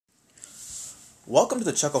Welcome to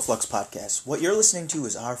the Chuckleflux podcast. What you're listening to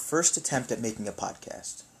is our first attempt at making a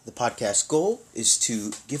podcast. The podcast goal is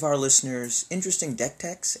to give our listeners interesting deck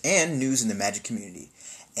techs and news in the Magic community.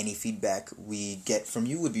 Any feedback we get from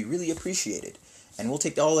you would be really appreciated, and we'll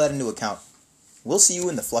take all that into account. We'll see you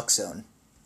in the Flux Zone.